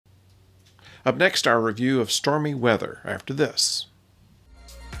Up next, our review of Stormy Weather after this.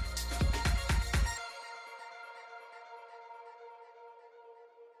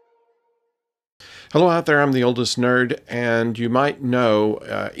 Hello out there, I'm the oldest nerd, and you might know,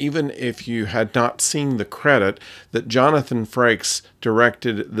 even if you had not seen the credit, that Jonathan Frakes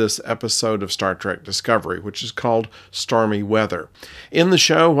directed this episode of Star Trek Discovery, which is called Stormy Weather. In the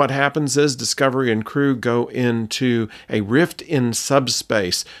show, what happens is Discovery and crew go into a rift in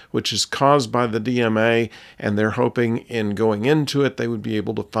subspace, which is caused by the DMA, and they're hoping in going into it they would be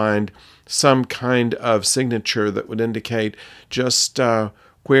able to find some kind of signature that would indicate just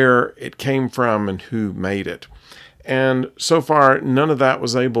where it came from and who made it. And so far, none of that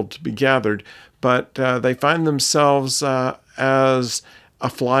was able to be gathered, but they find themselves as a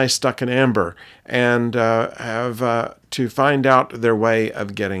fly stuck in amber and have to find out their way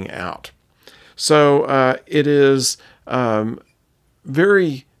of getting out. So it is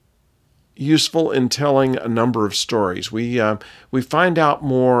very useful in telling a number of stories. We find out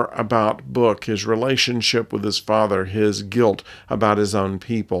more about Book, his relationship with his father, his guilt about his own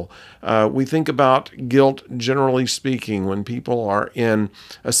people. We think about guilt, generally speaking, when people are in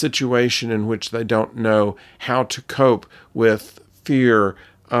a situation in which they don't know how to cope with fear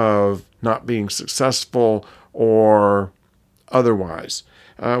of not being successful or otherwise.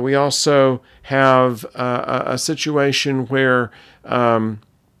 We also have a situation where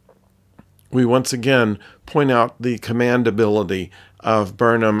we once again point out the commandability of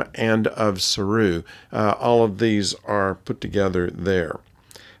Burnham and of Saru. All of these are put together there.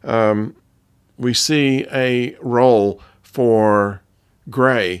 We see a role for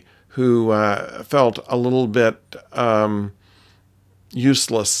Gray, who felt a little bit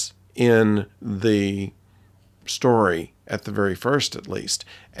useless in the story, at the very first at least,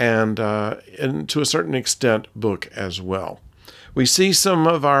 and to a certain extent, Book as well. We see some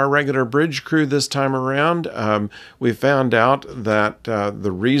of our regular bridge crew this time around. We found out that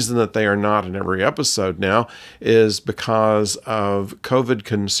the reason that they are not in every episode now is because of COVID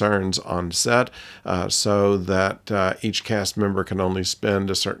concerns on set, so that each cast member can only spend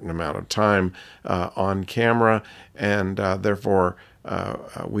a certain amount of time on camera, and therefore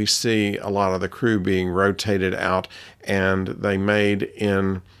we see a lot of the crew being rotated out, and they made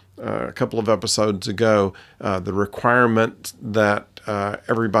in a couple of episodes ago the requirement that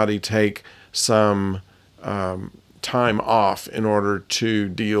everybody take some time off in order to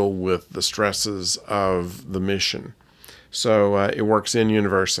deal with the stresses of the mission. So it works in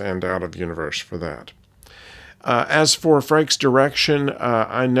universe and out of universe for that. As for Frakes' direction,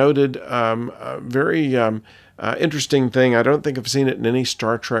 I noted a very interesting thing. I don't think I've seen it in any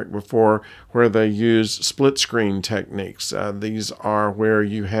Star Trek before, where they use split screen techniques. These are where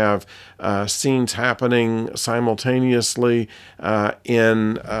you have scenes happening simultaneously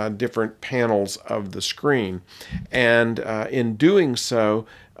in different panels of the screen. And in doing so,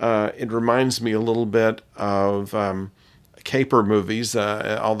 it reminds me a little bit of caper movies,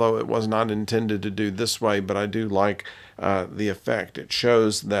 although it was not intended to do this way, but I do like the effect. It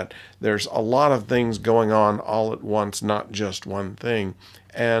shows that there's a lot of things going on all at once, not just one thing.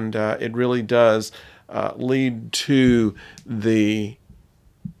 And it really does lead to the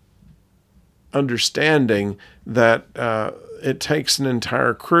understanding that it takes an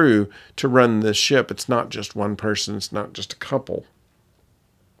entire crew to run this ship. It's not just one person. It's not just a couple.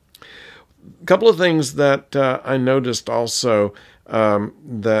 A couple of things that I noticed also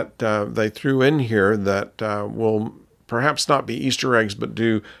that they threw in here that will perhaps not be Easter eggs, but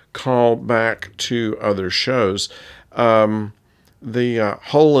do call back to other shows. The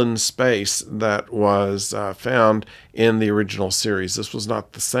hole in space that was found in the original series. This was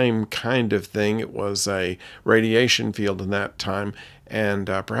not the same kind of thing. It was a radiation field in that time, and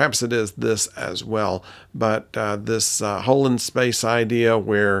perhaps it is this as well. But this hole in space idea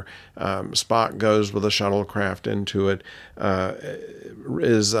where Spock goes with a shuttlecraft into it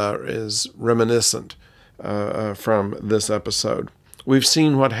is reminiscent from this episode. We've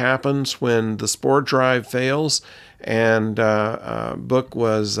seen what happens when the spore drive fails, and Book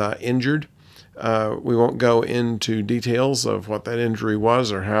was injured. We won't go into details of what that injury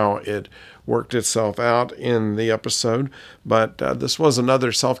was or how it worked itself out in the episode, but this was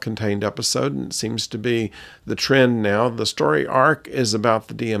another self-contained episode, and it seems to be the trend now. The story arc is about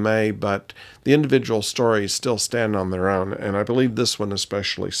the DMA, but the individual stories still stand on their own, and I believe this one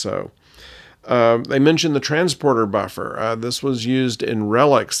especially so. They mentioned the transporter buffer. This was used in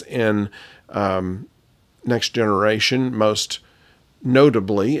relics in Next Generation, most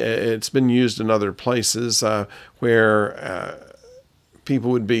notably. It's been used in other places where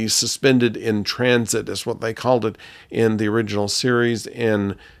people would be suspended in transit, is what they called it in the original series.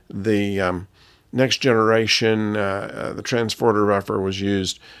 In the next generation, the transporter buffer was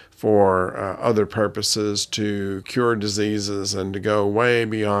used for other purposes, to cure diseases and to go way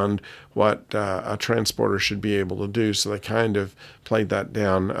beyond what a transporter should be able to do. So they kind of played that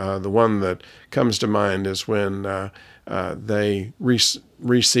down. The one that comes to mind is when they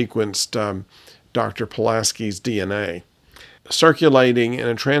resequenced Dr. Pulaski's DNA. Circulating in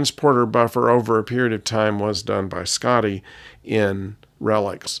a transporter buffer over a period of time was done by Scotty in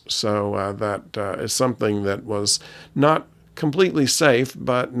relics. So that is something that was not completely safe,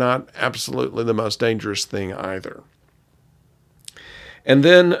 but not absolutely the most dangerous thing either. And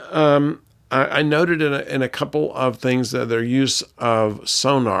then I noted in a couple of things that their use of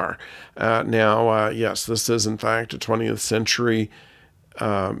sonar. Yes, this is in fact a 20th century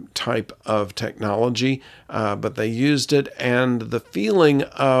type of technology, but they used it, and the feeling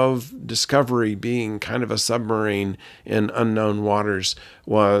of Discovery being kind of a submarine in unknown waters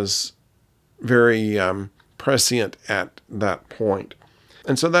was very prescient at that point.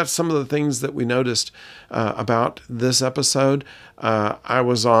 And so that's some of the things that we noticed about this episode. I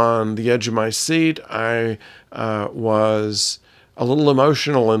was on the edge of my seat. I was a little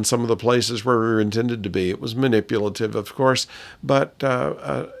emotional in some of the places where we were intended to be. It was manipulative, of course, but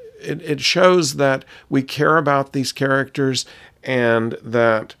it shows that we care about these characters and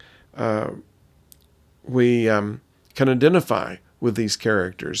that we can identify with these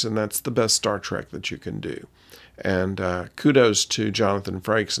characters, and that's the best Star Trek that you can do. And kudos to Jonathan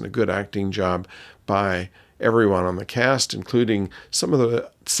Frakes, and a good acting job by everyone on the cast, including some of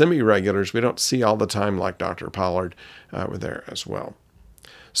the semi-regulars we don't see all the time, like Dr. Pollard, were there as well.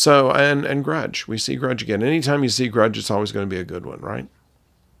 So, and Grudge. We see Grudge again. Anytime you see Grudge, it's always going to be a good one, right?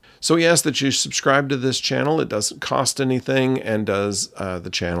 So we ask that you subscribe to this channel. It doesn't cost anything and does the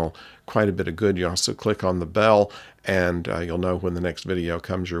channel quite a bit of good. You also click on the bell, and you'll know when the next video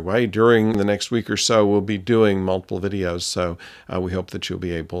comes your way. During the next week or so, we'll be doing multiple videos, so we hope that you'll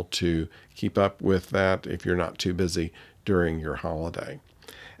be able to keep up with that if you're not too busy during your holiday.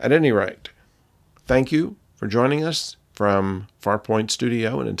 At any rate, thank you for joining us from Farpoint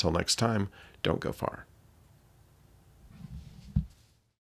Studio, and until next time, don't go far.